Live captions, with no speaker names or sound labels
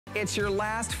It's your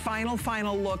last final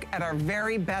look at our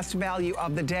very best value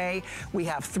of the day. We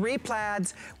have 3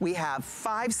 plaids, we have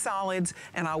 5 solids,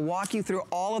 and I'll walk you through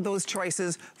all of those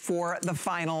choices for the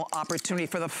final opportunity,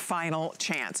 for the final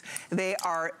chance. They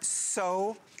are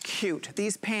so cute.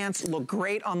 These pants look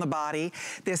great on the body.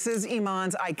 This is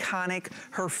Iman's iconic,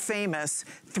 her famous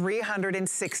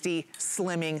 360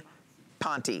 slimming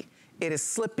Ponte. It is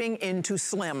slipping into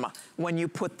slim when you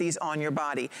put these on your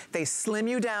body. They slim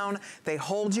you down, they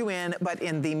hold you in, but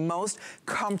in the most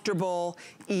comfortable,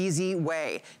 easy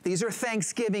way. These are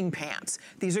Thanksgiving pants.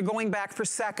 These are going back for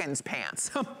seconds pants.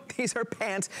 These are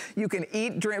pants you can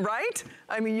eat, drink, right?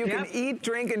 I mean, you can eat,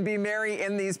 drink, and be merry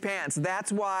in these pants.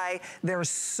 That's why they're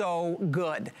so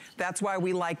good. That's why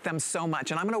we like them so much.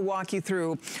 And I'm gonna walk you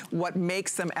through what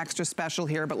makes them extra special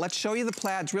here, but let's show you the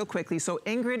plaids real quickly. So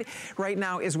Ingrid right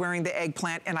now is wearing the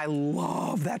eggplant, and I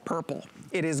love that purple.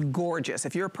 It is gorgeous.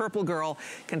 If you're a purple girl,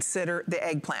 consider the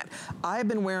eggplant. I've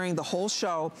been wearing the whole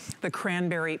show the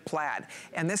cranberry plaid.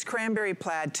 And this cranberry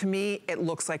plaid, to me, it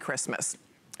looks like Christmas.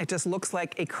 It just looks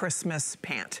like a Christmas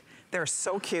pant. They're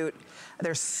so cute.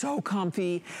 They're so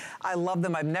comfy. I love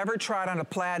them. I've never tried on a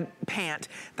plaid pant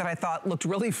that I thought looked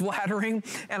really flattering,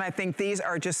 and I think these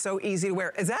are just so easy to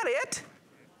wear. Is that it?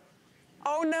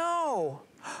 Oh no.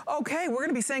 Okay, we're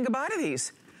gonna be saying goodbye to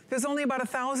these. There's only about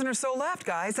 1,000 or so left,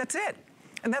 guys. That's it.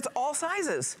 And that's all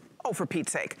sizes. Oh, for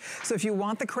Pete's sake. So if you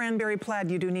want the cranberry plaid,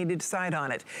 you do need to decide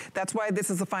on it. That's why this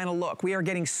is the final look. We are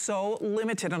getting so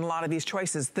limited on a lot of these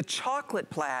choices. The chocolate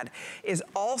plaid is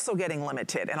also getting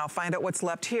limited, and I'll find out what's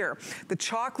left here. The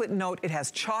chocolate note, it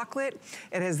has chocolate,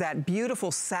 it has that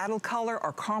beautiful saddle color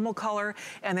or caramel color,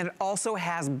 and then it also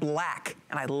has black,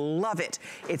 and I love it.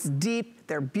 It's deep,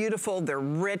 they're beautiful, they're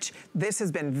rich. This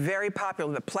has been very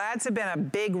popular. The plaids have been a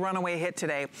big runaway hit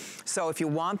today. So if you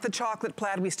want the chocolate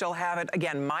plaid, we still have it.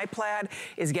 Again, my plaid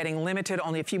is getting limited.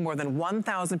 Only a few more than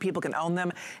 1,000 people can own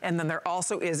them. And then there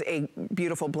also is a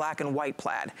beautiful black and white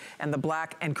plaid. And the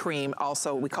black and cream,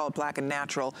 also, we call it black and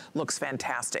natural, looks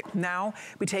fantastic. Now,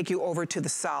 we take you over to the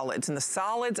solids. And the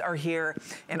solids are here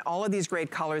in all of these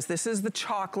great colors. This is the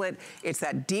chocolate. It's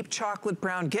that deep chocolate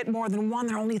brown. Get more than one.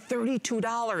 They're only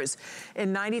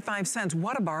 $32.95.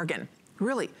 What a bargain.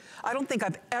 Really. I don't think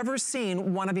I've ever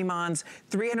seen one of Iman's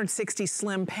 360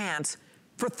 slim pants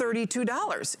for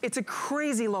 $32. It's a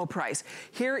crazy low price.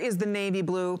 Here is the navy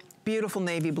blue, beautiful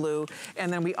navy blue.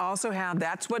 And then we also have,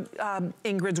 that's what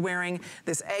Ingrid's wearing.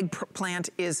 This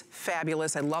eggplant is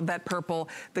fabulous. I love that purple.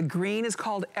 The green is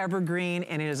called evergreen,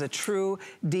 and it is a true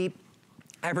deep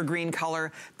evergreen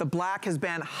color. The black has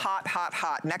been hot, hot,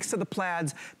 hot. Next to the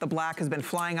plaids, the black has been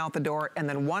flying out the door. And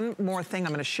then one more thing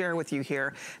I'm gonna share with you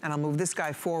here, and I'll move this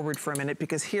guy forward for a minute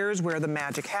because here's where the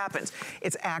magic happens.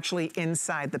 It's actually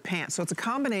inside the pants. So it's a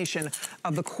combination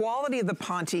of the quality of the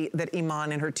Ponte that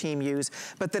Iman and her team use,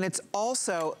 but then it's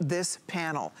also this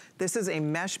panel. This is a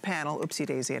mesh panel. Oopsie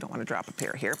daisy, I don't wanna drop a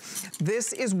pair here.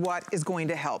 This is what is going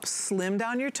to help slim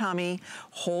down your tummy,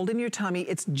 hold in your tummy.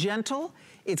 It's gentle.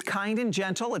 It's kind and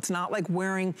gentle. It's not like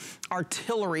wearing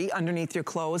artillery underneath your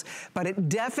clothes, but it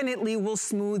definitely will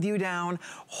smooth you down,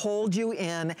 hold you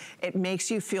in. It makes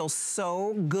you feel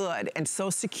so good and so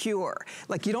secure.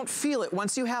 Like you don't feel it.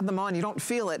 Once you have them on, you don't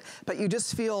feel it, but you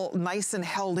just feel nice and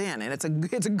held in, and it's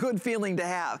a good feeling to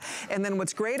have. And then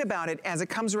what's great about it, as it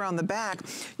comes around the back,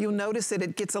 you'll notice that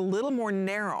it gets a little more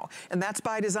narrow, and that's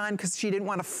by design because she didn't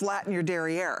want to flatten your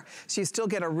derriere. So you still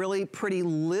get a really pretty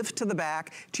lift to the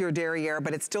back to your derriere,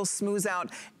 but it still smooths out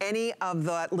any of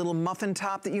the little muffin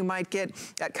top that you might get,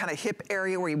 that kind of hip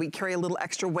area where we carry a little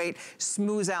extra weight,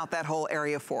 smooths out that whole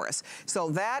area for us. So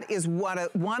that is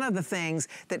one of the things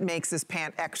that makes this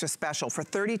pant extra special. For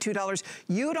 $32,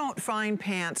 you don't find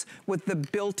pants with the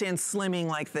built-in slimming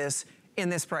like this in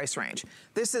this price range.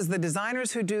 This is the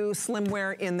designers who do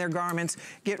slimwear in their garments.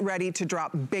 Get ready to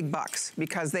drop big bucks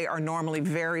because they are normally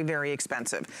very, very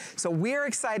expensive. So we're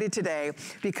excited today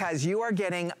because you are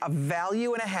getting a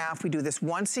value and a half. We do this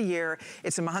once a year.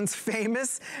 It's Iman's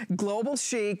famous Global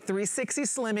Chic 360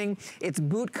 slimming. It's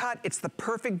boot cut. It's the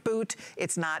perfect boot.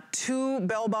 It's not too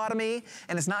bell-bottomy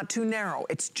and it's not too narrow.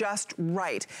 It's just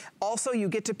right. Also, you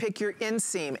get to pick your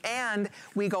inseam, and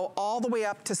we go all the way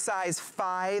up to size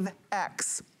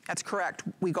 5X. That's correct.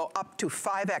 We go up to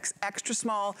 5X, extra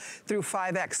small through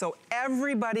 5X. So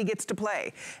everybody gets to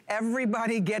play.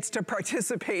 Everybody gets to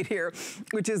participate here,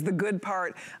 which is the good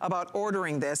part about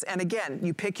ordering this. And again,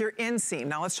 you pick your inseam.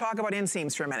 Now let's talk about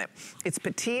inseams for a minute. It's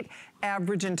petite,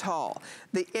 average, and tall.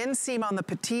 The inseam on the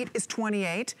petite is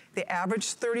 28, the average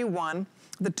is 31,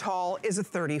 the tall is a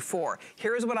 34.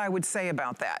 Here's what I would say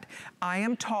about that. I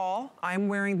am tall, I'm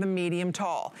wearing the medium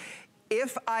tall.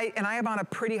 and I have on a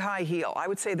pretty high heel. I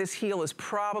would say this heel is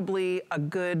probably a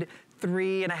good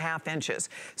 3.5 inches.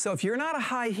 So if you're not a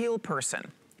high heel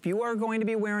person, if you are going to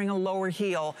be wearing a lower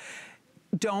heel,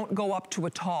 don't go up to a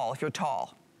tall if you're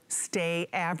tall. Stay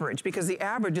average, because the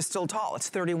average is still tall. It's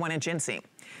 31-inch inseam,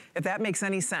 if that makes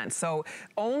any sense. So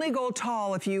only go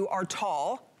tall if you are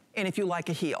tall and if you like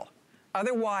a heel.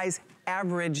 Otherwise,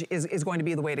 average is going to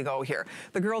be the way to go here.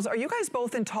 The girls, are you guys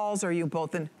both in talls, or are you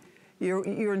both in,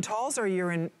 you're in talls or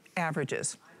you're in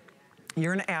averages?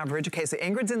 You're an average. Okay, so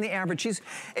Ingrid's in the average. She's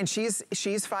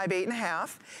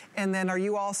 5'8.5". And then are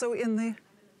you also in the,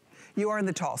 you are in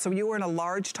the tall. So you were in a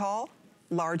large tall?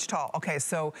 Large tall. Okay,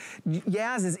 so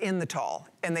Yaz is in the tall,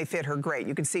 and they fit her great.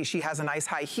 You can see she has a nice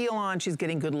high heel on. She's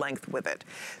getting good length with it.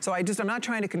 So I'm not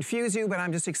trying to confuse you, but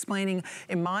I'm just explaining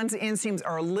Iman's inseams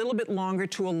are a little bit longer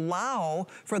to allow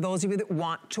for those of you that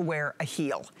want to wear a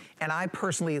heel. And I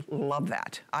personally love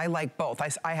that. I like both.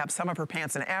 I have some of her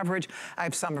pants in average. I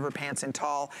have some of her pants in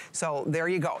tall. So there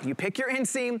you go. You pick your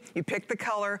inseam, you pick the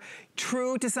color,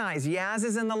 true to size. Yaz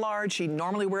is in the large. She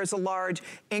normally wears a large.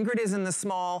 Ingrid is in the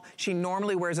small. She normally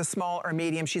wears a small or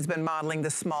medium. She's been modeling the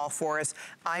small for us.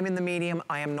 I'm in the medium.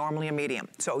 I am normally a medium.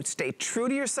 So stay true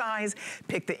to your size.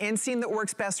 Pick the inseam that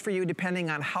works best for you,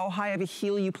 depending on how high of a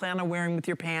heel you plan on wearing with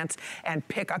your pants, and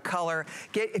pick a color.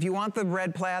 If you want the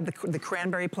red plaid, the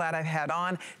cranberry plaid I've had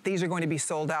on, these are going to be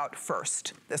sold out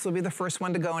first. This will be the first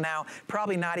one to go now.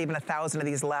 Probably not even 1,000 of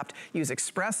these left. Use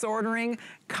express ordering.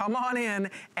 Come on in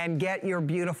and get your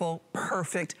beautiful,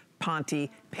 perfect Ponte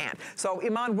pant. So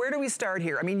Iman, where do we start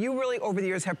here? I mean, you really over the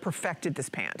years have perfected this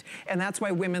pant, and that's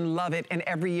why women love it, and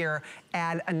every year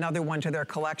add another one to their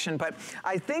collection. But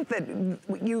I think that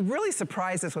you really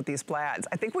surprised us with these plaids.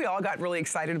 I think we all got really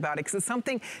excited about it because it's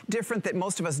something different that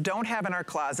most of us don't have in our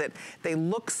closet. They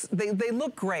look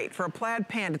great. For a plaid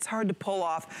pant, it's hard to pull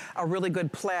off a really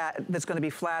good plaid that's going to be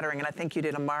flattering, and I think you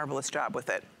did a marvelous job with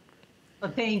it.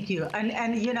 Well, thank you.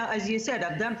 And you know, as you said,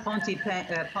 I've done Ponte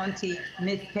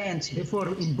knit pants before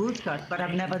in bootcut, but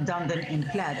I've never done them in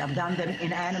plaid. I've done them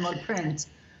in animal print,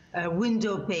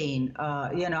 window pane,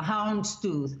 you know,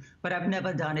 houndstooth, but I've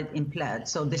never done it in plaid.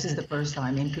 So this is the first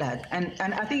time in plaid. And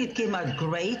I think it came out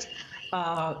great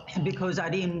because I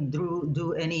didn't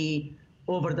do any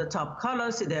over-the-top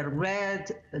colors. They're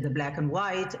red, the black and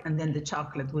white, and then the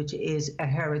chocolate, which is a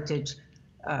heritage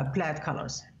plaid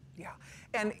colors. Yeah.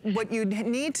 And what you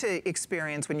need to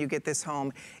experience when you get this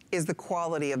home is the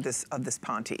quality of this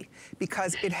Ponte,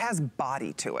 because it has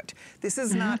body to it. This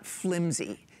is not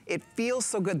flimsy. It feels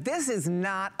so good. This is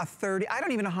not a 30, I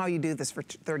don't even know how you do this for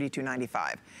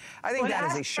 $32.95. I think that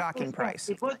is a shocking price.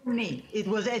 It wasn't me, it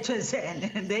was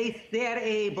HSN. They are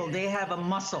able, they have a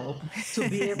muscle to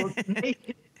be able to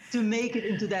make it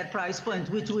into that price point,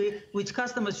 which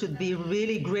customers should be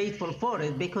really grateful for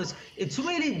it, because it's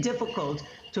really difficult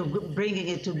to bringing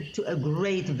it to a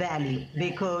great value,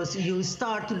 because you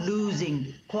start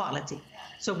losing quality.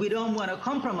 So we don't want to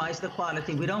compromise the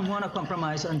quality. We don't want to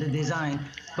compromise on the design.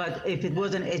 But if it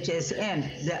was an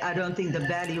HSN, I don't think the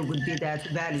value would be that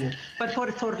value. But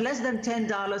for less than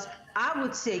 $10, I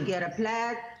would say get a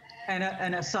plaid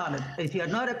and a solid. If you're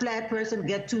not a plaid person,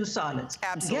 get 2 solids.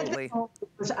 Absolutely.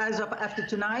 As of after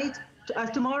tonight,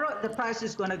 tomorrow, the price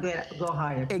is going to go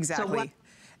higher. Exactly.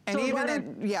 And even at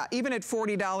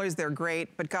 $40, they're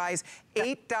great. But guys,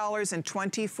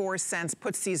 $8.24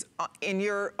 puts these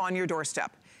on your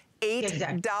doorstep.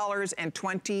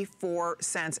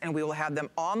 $8.24, and we will have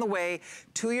them on the way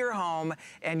to your home,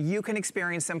 and you can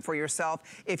experience them for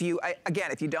yourself. If you, again,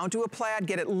 if you don't do a plaid,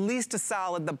 get at least a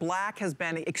solid. The black has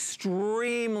been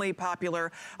extremely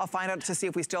popular. I'll find out to see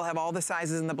if we still have all the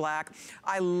sizes in the black.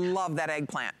 I love that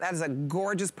eggplant. That is a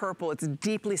gorgeous purple. It's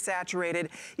deeply saturated.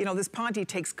 You know, this Ponte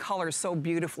takes color so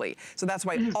beautifully. So that's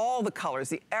why all the colors,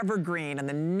 the evergreen and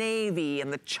the navy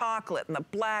and the chocolate and the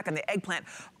black and the eggplant,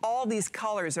 all these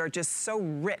colors are just so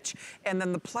rich. And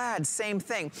then the plaid, same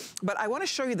thing. But I want to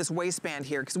show you this waistband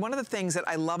here, because one of the things that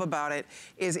I love about it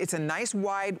is it's a nice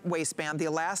wide waistband. The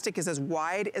elastic is as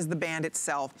wide as the band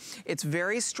itself. It's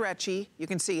very stretchy. You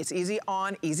can see it's easy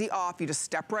on, easy off. You just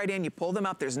step right in, you pull them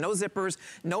up. There's no zippers,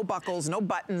 no buckles, no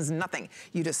buttons, nothing.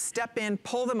 You just step in,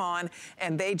 pull them on,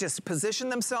 and they just position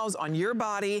themselves on your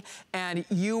body, and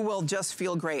you will just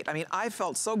feel great. I mean, I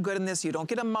felt so good in this. You don't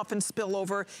get a muffin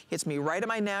spillover. Hits me right at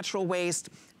my natural waist.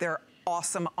 They're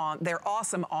awesome on. They're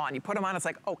awesome on. You put them on, it's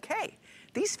like, okay,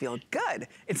 these feel good.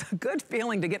 It's a good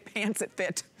feeling to get pants that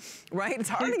fit, right? It's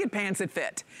hard to get pants that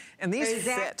fit, and these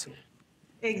fit.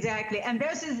 Exactly, and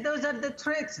those are the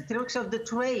tricks of the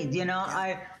trade. You know,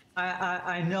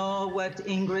 I know what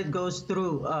Ingrid goes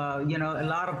through. You know, a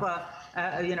lot of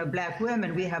you know, black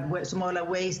women, we have smaller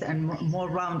waist and more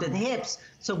rounded hips.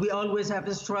 So we always have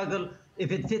a struggle.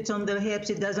 If it fits on the hips,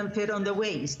 it doesn't fit on the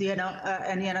waist, you know,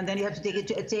 and you know, then you have to take it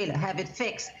to a tailor, have it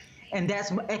fixed. And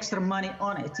that's extra money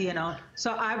on it, you know.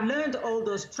 So I've learned all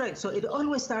those tricks. So it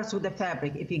always starts with the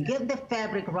fabric. If you get the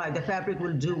fabric right, the fabric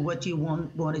will do what you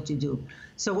want it to do.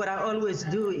 So what I always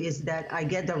do is that I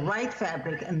get the right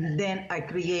fabric, and then I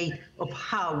create of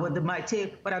how,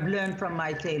 what I've learned from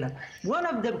my tailor. One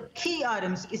of the key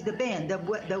items is the band, that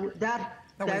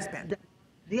waistband.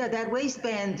 That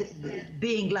waistband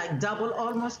being like double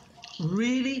almost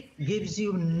really gives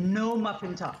you no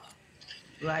muffin top.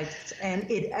 Right, and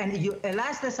you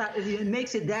elasticize, it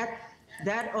makes it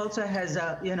that also has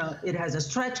a, you know, it has a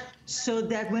stretch so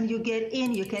that when you get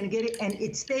in, you can get it, and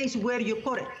it stays where you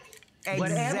put it.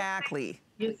 Exactly.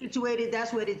 Whatever you situate it,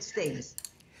 that's where it stays.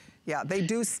 Yeah, they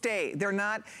do stay. They're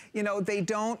not, you know, they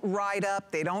don't ride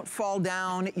up, they don't fall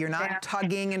down. You're not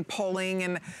tugging and pulling,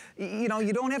 and, you know,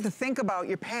 you don't have to think about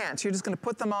your pants. You're just gonna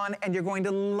put them on and you're going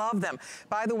to love them.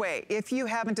 By the way, if you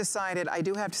haven't decided, I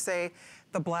do have to say,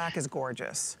 the black is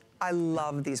gorgeous. I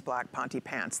love these black Ponte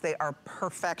pants. They are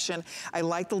perfection. I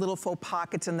like the little faux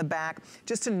pockets in the back,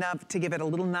 just enough to give it a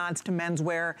little nods to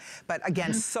menswear. But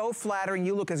again, so flattering.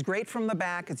 You look as great from the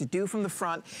back as you do from the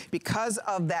front because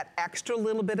of that extra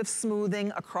little bit of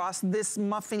smoothing across this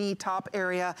muffiny top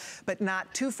area, but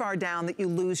not too far down that you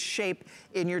lose shape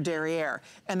in your derriere.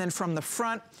 And then from the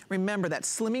front, remember that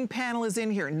slimming panel is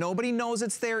in here. Nobody knows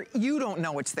it's there. You don't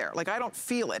know it's there. Like, I don't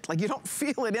feel it. Like, you don't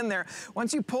feel it in there.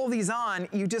 Once you pull these on,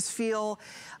 you just feel,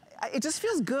 it just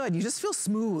feels good. You just feel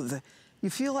smooth. You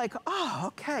feel like, oh,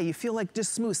 okay. You feel like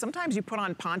just smooth. Sometimes you put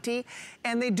on Ponte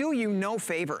and they do you no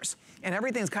favors. And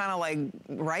everything's kind of like,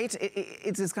 right?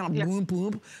 It's just kind of boom,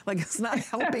 boom. Like, it's not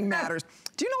helping matters.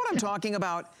 Do you know what I'm talking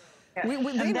about?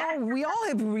 We all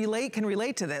can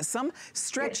relate to this. Some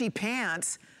stretchy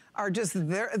pants are just,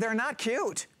 they're not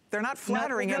cute. They're not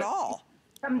flattering at all.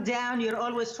 Come down, you're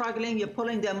always struggling. You're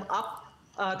pulling them up.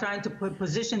 Trying to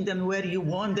position them where you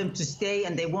want them to stay,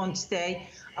 and they won't stay.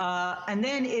 And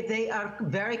then if they are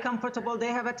very comfortable, they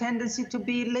have a tendency to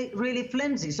be really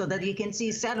flimsy, so that you can see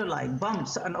cellulite,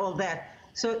 bumps, and all that.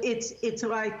 So it's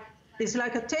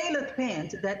like a tailored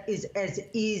pant that is as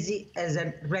easy as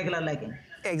a regular legging.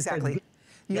 Exactly.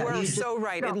 You are so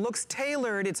right. It looks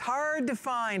tailored. It's hard to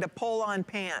find a pull-on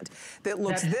pant that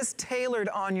looks this tailored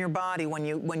on your body when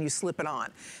you slip it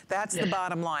on. That's the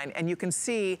bottom line. And you can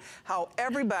see how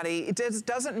everybody, it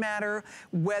doesn't matter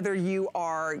whether you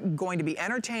are going to be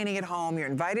entertaining at home, you're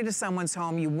invited to someone's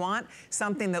home, you want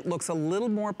something that looks a little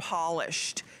more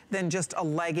polished than just a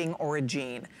legging or a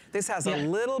jean. This has a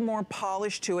little more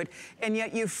polish to it, and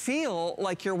yet you feel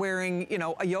like you're wearing, you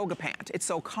know, a yoga pant. It's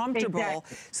so comfortable,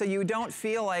 so you don't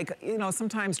feel like, you know,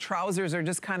 sometimes trousers are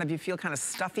just kind of, you feel kind of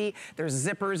stuffy. There's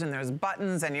zippers and there's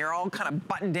buttons and you're all kind of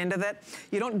buttoned into that.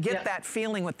 You don't get that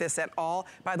feeling with this at all.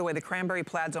 By the way, the cranberry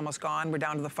plaid's almost gone. We're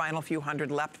down to the final few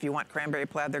hundred left. If you want cranberry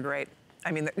plaid, they're great.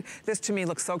 I mean, this to me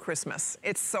looks so Christmas.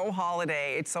 It's so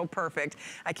holiday. It's so perfect.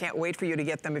 I can't wait for you to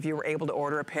get them if you were able to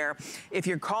order a pair. If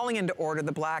you're calling in to order,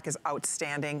 the black is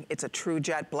outstanding. It's a true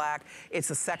jet black. It's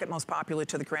the second most popular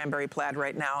to the cranberry plaid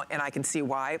right now, and I can see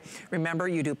why. Remember,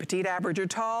 you do petite, average, or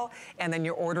tall, and then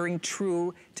you're ordering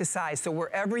true to size. So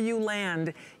wherever you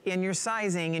land in your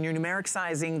sizing, in your numeric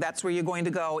sizing, that's where you're going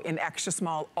to go in extra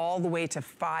small all the way to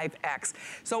 5X.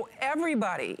 So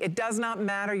everybody, it does not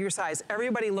matter your size.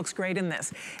 Everybody looks great in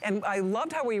this. And I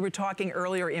loved how we were talking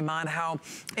earlier, Iman, how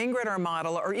Ingrid, our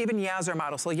model, or even Yaz, our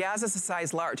model. So Yaz is a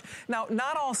size large. Now,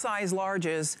 not all size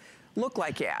larges look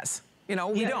like Yaz. You know,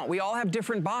 we don't. We all have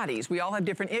different bodies. We all have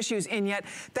different issues, and yet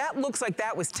that looks like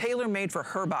that was tailor-made for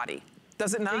her body.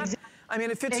 Does it not? Exactly. I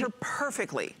mean, it fits her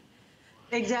perfectly.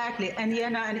 Exactly. And you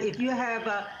know, and if you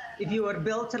have, if you are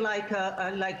built like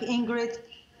Ingrid,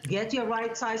 get your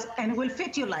right size, and it will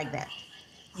fit you like that.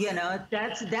 You know,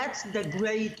 that's the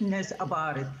greatness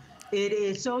about it. It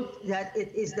is so that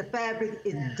it is the fabric,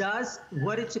 it does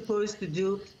what it's supposed to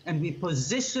do, and we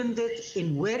positioned it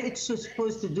in where it's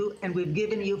supposed to do, and we've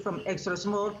given you from extra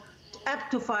small up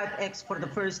to 5X for the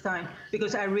first time,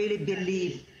 because I really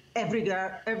believe every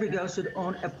girl should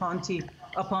own a Ponte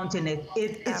knit.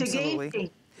 It's a game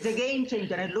changer. It's a game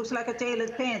changer. It looks like a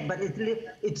tailored pant, but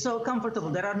it's so comfortable.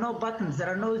 There are no buttons. There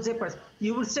are no zippers.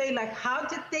 You will say, like, how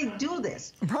did they do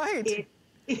this? Right.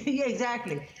 Yeah,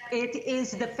 exactly. It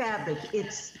is the fabric.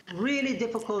 It's really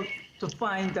difficult to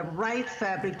find the right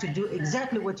fabric to do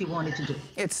exactly what you want it to do.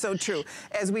 It's so true.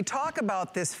 As we talk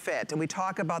about this fit and we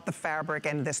talk about the fabric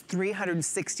and this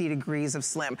 360 degrees of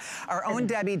slim, our own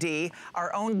Debbie D,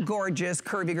 our own gorgeous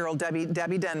curvy girl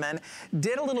Debbie Denman,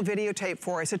 did a little videotape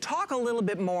for us to talk a little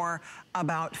bit more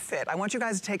about fit. I want you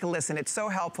guys to take a listen. It's so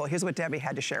helpful. Here's what Debbie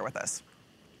had to share with us.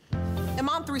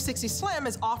 Iman 360 Slim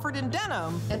is offered in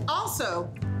denim and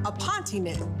also a Ponte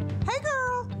knit. Hey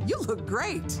girl, you look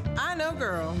great. I know,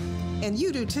 girl. And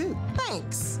you do too.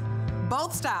 Thanks.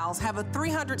 Both styles have a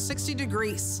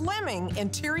 360-degree slimming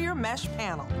interior mesh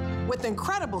panel with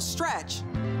incredible stretch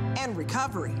and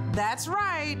recovery. That's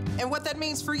right. And what that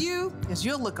means for you is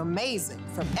you'll look amazing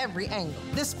from every angle.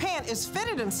 This pant is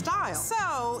fitted in style,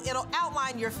 so it'll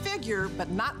outline your figure but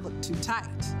not look too tight.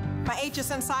 My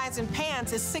HSN size in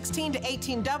pants is 16 to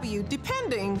 18W,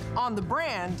 depending on the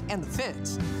brand and the fit.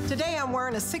 Today I'm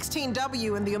wearing a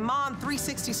 16W in the Iman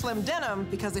 360 Slim denim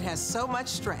because it has so much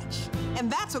stretch.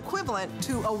 And that's equivalent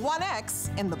to a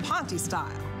 1X in the Ponte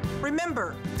style.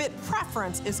 Remember, fit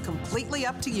preference is completely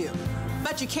up to you.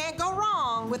 But you can't go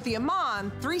wrong with the Iman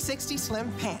 360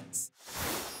 Slim pants.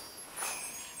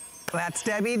 That's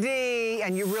Debbie D,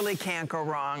 and you really can't go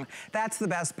wrong. That's the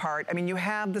best part. I mean, you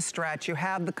have the stretch, you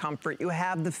have the comfort, you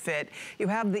have the fit, you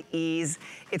have the ease.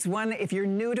 It's one, if you're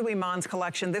new to Iman's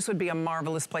collection, this would be a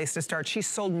marvelous place to start. She's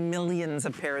sold millions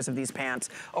of pairs of these pants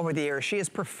over the years. She has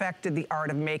perfected the art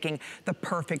of making the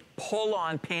perfect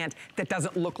pull-on pant that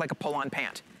doesn't look like a pull-on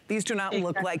pant. These do not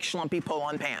look like schlumpy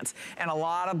pull-on pants. And a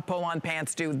lot of pull-on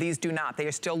pants do. These do not. They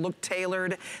still look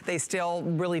tailored. They still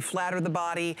really flatter the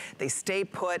body. They stay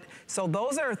put. So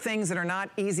those are things that are not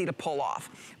easy to pull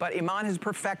off. But Iman has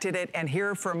perfected it. And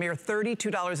here for a mere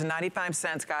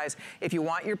 $32.95, guys, if you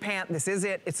want your pant, this is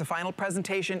it. It's the final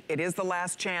presentation. It is the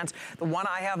last chance. The one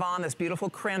I have on, this beautiful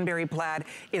cranberry plaid,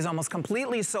 is almost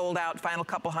completely sold out. Final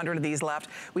couple hundred of these left.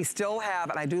 We still have,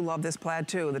 and I do love this plaid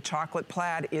too, the chocolate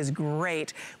plaid is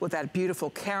great, with that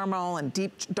beautiful caramel and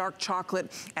deep dark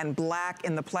chocolate and black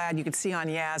in the plaid. You can see on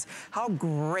Yaz how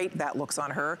great that looks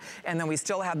on her. And then we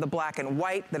still have the black and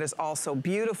white that is also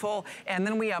beautiful. And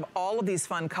then we have all of these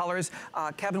fun colors.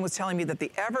 Kevin was telling me that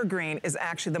the evergreen is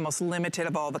actually the most limited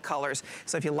of all the colors.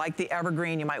 So if you like the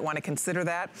evergreen, you might want to consider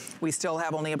that. We still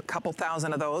have only a couple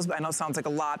thousand of those. I know it sounds like a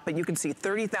lot, but you can see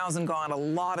 30,000 gone. A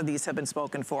lot of these have been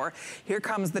spoken for. Here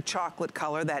comes the chocolate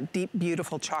color, that deep,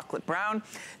 beautiful chocolate brown.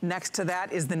 Next to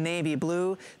that is the navy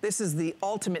blue. This is the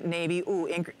ultimate navy. Ooh,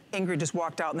 Ingrid just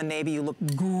walked out in the navy. You look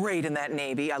great in that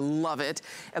navy. I love it.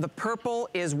 And the purple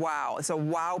is wow. It's a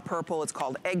wow purple. It's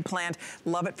called eggplant.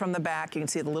 Love it from the back. You can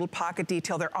see the little pocket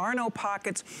detail. There are no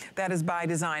pockets. That is by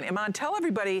design. Iman, tell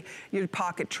everybody your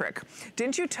pocket trick.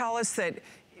 Didn't you tell us that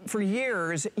for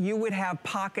years you would have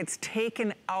pockets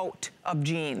taken out of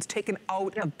jeans, taken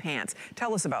out of pants?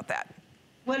 Tell us about that.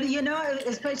 Well, you know,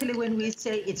 especially when we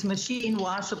say it's machine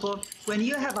washable, when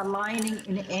you have a lining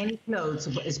in any clothes,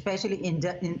 especially in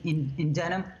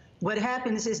denim, what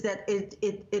happens is that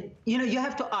you know, you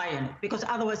have to iron it because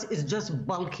otherwise it's just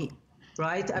bulky,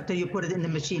 right? After you put it in the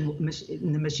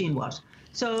machine wash.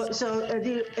 So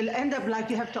it'll end up like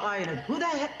you have to iron it. Who the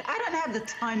heck? I don't have the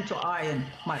time to iron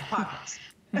my pockets.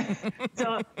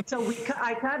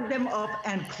 I cut them up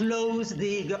and close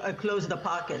the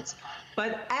pockets.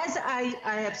 But as I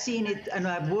have seen it, and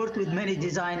I've worked with many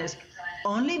designers,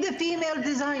 only the female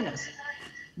designers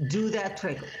do that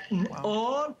trick. Wow.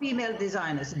 All female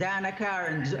designers, Dana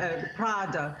Karen,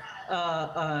 Prada,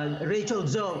 Rachel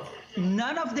Zoe,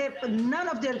 none of their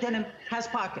denim has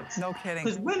pockets. No kidding.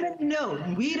 Because women know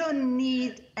we don't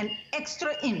need an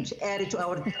extra inch added to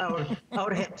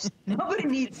our hips. Nobody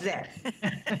needs that.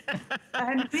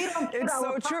 And we don't put it's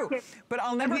our so true. But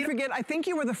I'll never forget, I think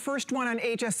you were the first one on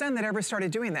HSN that ever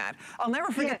started doing that. I'll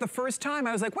never forget the first time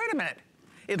I was like, wait a minute.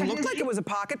 It looked like it was a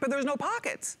pocket, but there's no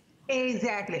pockets.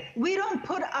 Exactly. We don't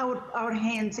put our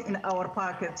hands in our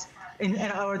pockets, in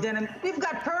our denim. We've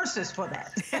got purses for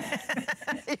that.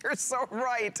 You're so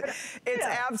right. It's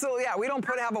absolutely, we don't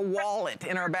have a wallet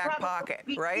in our back pocket,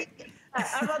 right?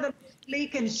 I'd rather be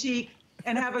sleek and chic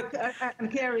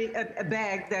and carry a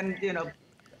bag than, you know,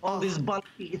 all these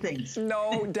bulky things.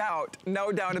 No doubt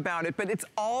about it. But it's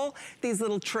all these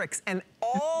little tricks and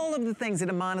all of the things that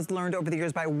Iman has learned over the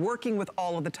years by working with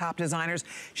all of the top designers.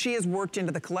 She has worked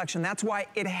into the collection. That's why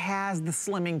it has the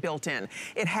slimming built in.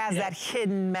 It has that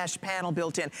hidden mesh panel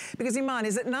built in. Because Iman,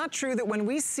 is it not true that when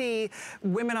we see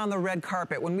women on the red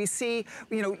carpet, when we see,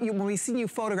 you know, when we see you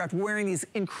photographed wearing these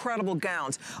incredible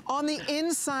gowns, on the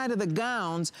inside of the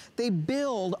gowns, they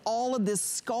build all of this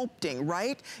sculpting,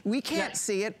 right? We can't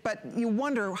see it. it, but you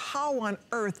wonder how on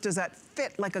earth does that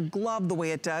fit like a glove the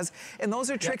way it does? And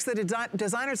those are tricks that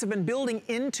designers have been building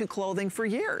into clothing for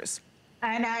years.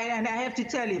 And I have to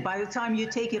tell you, by the time you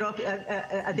take it off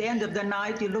at the end of the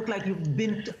night, you look like you've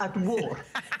been at war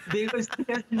because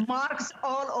there's marks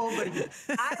all over you.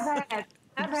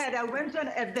 I went to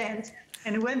an event,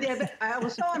 and I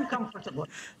was so uncomfortable.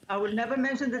 I will never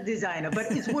mention the designer,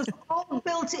 but it was all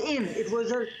built in. It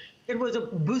was a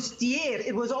bustier.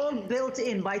 It was all built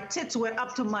in. My tits were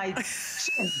up to my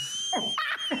chin.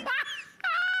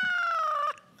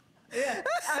 Yeah,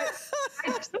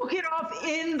 I took it off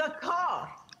in the car.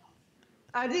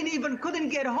 I couldn't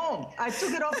get home. I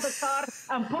took it off the car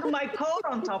and put my coat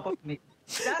on top of me.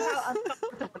 That's how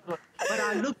uncomfortable it was. But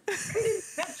I looked pretty in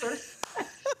pictures.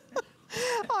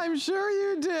 I'm sure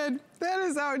you did. That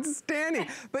is outstanding.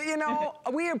 But you know,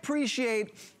 we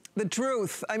appreciate the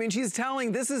truth. I mean, she's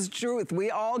telling this is truth. We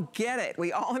all get it.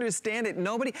 We all understand it.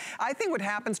 I think what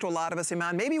happens to a lot of us,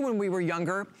 Iman, maybe when we were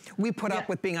younger, we put up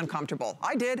with being uncomfortable.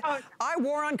 I did. I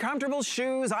wore uncomfortable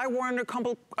shoes. I wore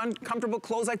uncomfortable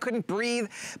clothes. I couldn't breathe.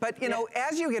 But you know,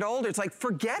 as you get older, it's like,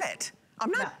 forget it.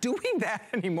 I'm not doing that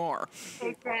anymore.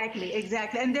 Exactly.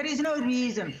 And there is no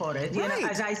reason for it. You know,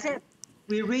 as I said,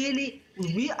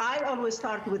 I always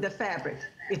start with the fabric.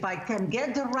 If I can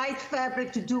get the right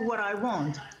fabric to do what I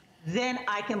want, then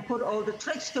I can put all the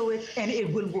tricks to it and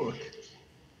it will work.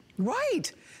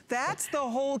 Right. That's the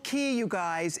whole key, you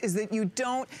guys, is that you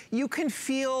can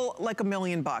feel like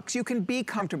 $1,000,000. You can be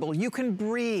comfortable. You can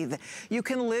breathe. You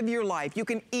can live your life. You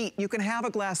can eat. You can have a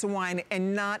glass of wine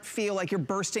and not feel like you're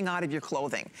bursting out of your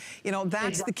clothing. You know,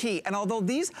 that's the key. And although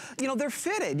these, you know, they're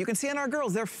fitted. You can see on our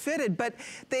girls, they're fitted, but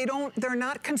they're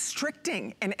not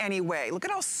constricting in any way. Look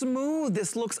at how smooth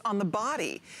this looks on the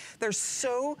body. They're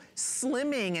so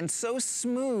slimming and so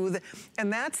smooth. And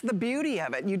that's the beauty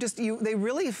of it. They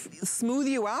really smooth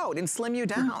you out and slim you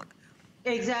down.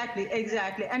 Exactly.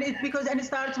 And it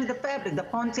starts with the fabric. The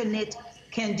Ponte knit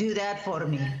can do that for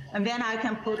me. And then I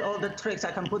can put all the tricks.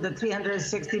 I can put the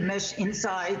 360 mesh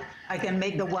inside. I can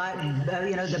make the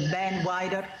the band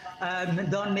wider.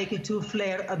 Don't make it too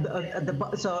flare and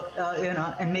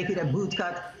make it a boot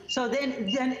cut. So then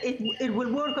it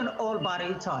will work on all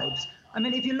body types. I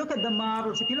mean, if you look at the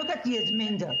models, if you look at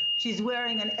Yasminda, she's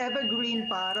wearing an evergreen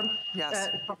bottom,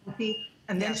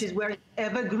 and then she's wearing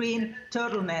evergreen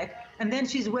turtleneck, and then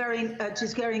she's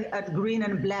carrying a green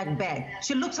and black bag.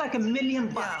 She looks like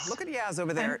 $1,000,000. Yeah, look at Yaz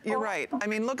over there. You're right. I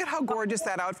mean, look at how gorgeous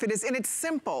that outfit is, and it's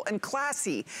simple and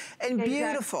classy and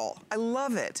beautiful. I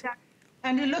love it.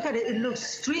 And you look at it, it looks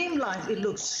streamlined, it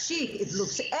looks chic, it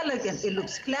looks elegant, it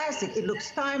looks classic, it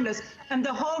looks timeless, and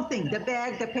the whole thing, the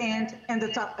bag, the pant, and the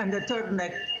top, and the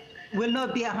turtleneck will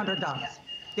not be $100.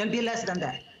 They'll be less than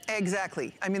that.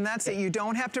 Exactly. I mean, that's it. You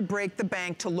don't have to break the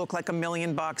bank to look like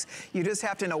 $1,000,000. You just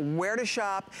have to know where to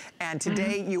shop. And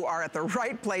today you are at the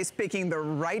right place, picking the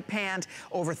right pant.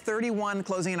 Over 31,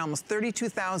 closing in almost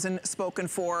 32,000 spoken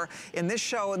for. In this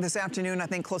show this afternoon, I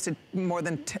think close to more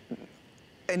than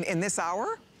in this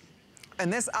hour? In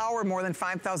this hour, more than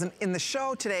 5,000. In the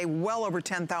show today, well over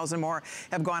 10,000 more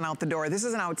have gone out the door. This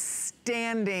is an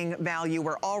outstanding value.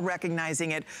 We're all recognizing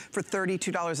it for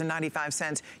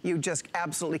 $32.95. You just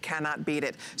absolutely cannot beat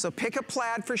it. So pick a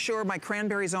plaid for sure. My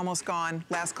cranberry's almost gone.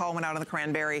 Last call went out on the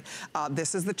cranberry.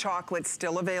 This is the chocolate,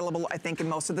 still available, I think, in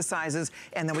most of the sizes.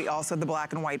 And then we also have the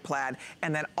black and white plaid.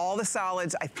 And then all the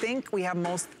solids, I think we have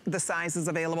most of the sizes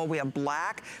available. We have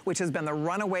black, which has been the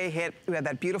runaway hit. We have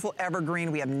that beautiful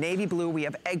evergreen. We have navy blue. We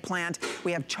have eggplant,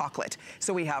 we have chocolate.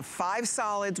 So we have 5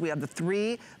 solids, we have the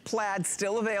 3 plaids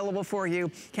still available for you.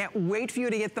 Can't wait for you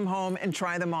to get them home and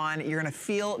try them on. You're gonna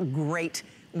feel great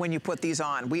when you put these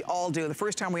on. We all do. The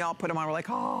first time we all put them on, we're like,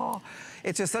 oh,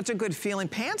 it's just such a good feeling.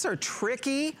 Pants are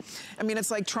tricky. I mean,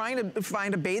 it's like trying to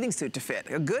find a bathing suit to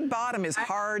fit. A good bottom is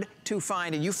hard to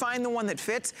find, and you find the one that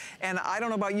fits, and I don't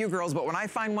know about you girls, but when I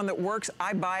find one that works,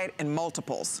 I buy it in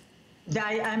multiples.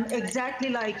 I'm exactly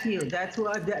like you. That's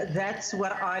what I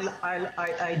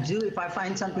do. If I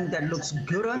find something that looks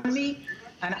good on me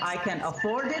and I can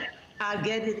afford it, I'll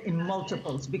get it in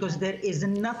multiples, because there is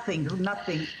nothing like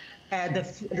the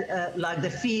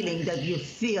feeling that you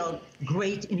feel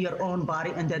great in your own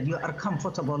body and that you are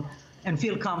comfortable and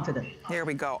feel confident. There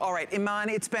we go. All right, Iman,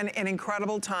 it's been an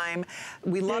incredible time.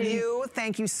 We love you.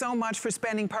 Thank you so much for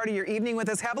spending part of your evening with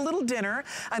us. Have a little dinner.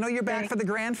 I know you're back for the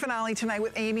grand finale tonight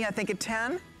with Amy, I think at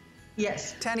 10?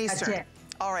 Yes. 10 Eastern.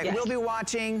 All right, Yes. we'll be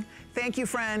watching. Thank you,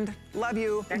 friend. Love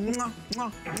you. Mwah,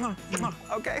 mwah, mwah, mwah.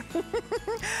 Okay.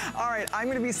 All right, I'm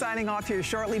going to be signing off here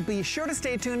shortly. Be sure to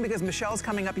stay tuned because Michelle's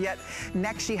coming up yet.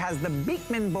 Next, she has the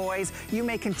Beekman Boys. You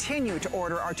may continue to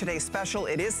order our Today's Special.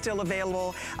 It is still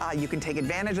available. You can take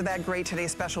advantage of that great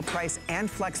Today's Special price and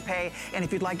flex pay. And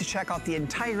if you'd like to check out the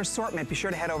entire assortment, be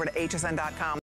sure to head over to hsn.com.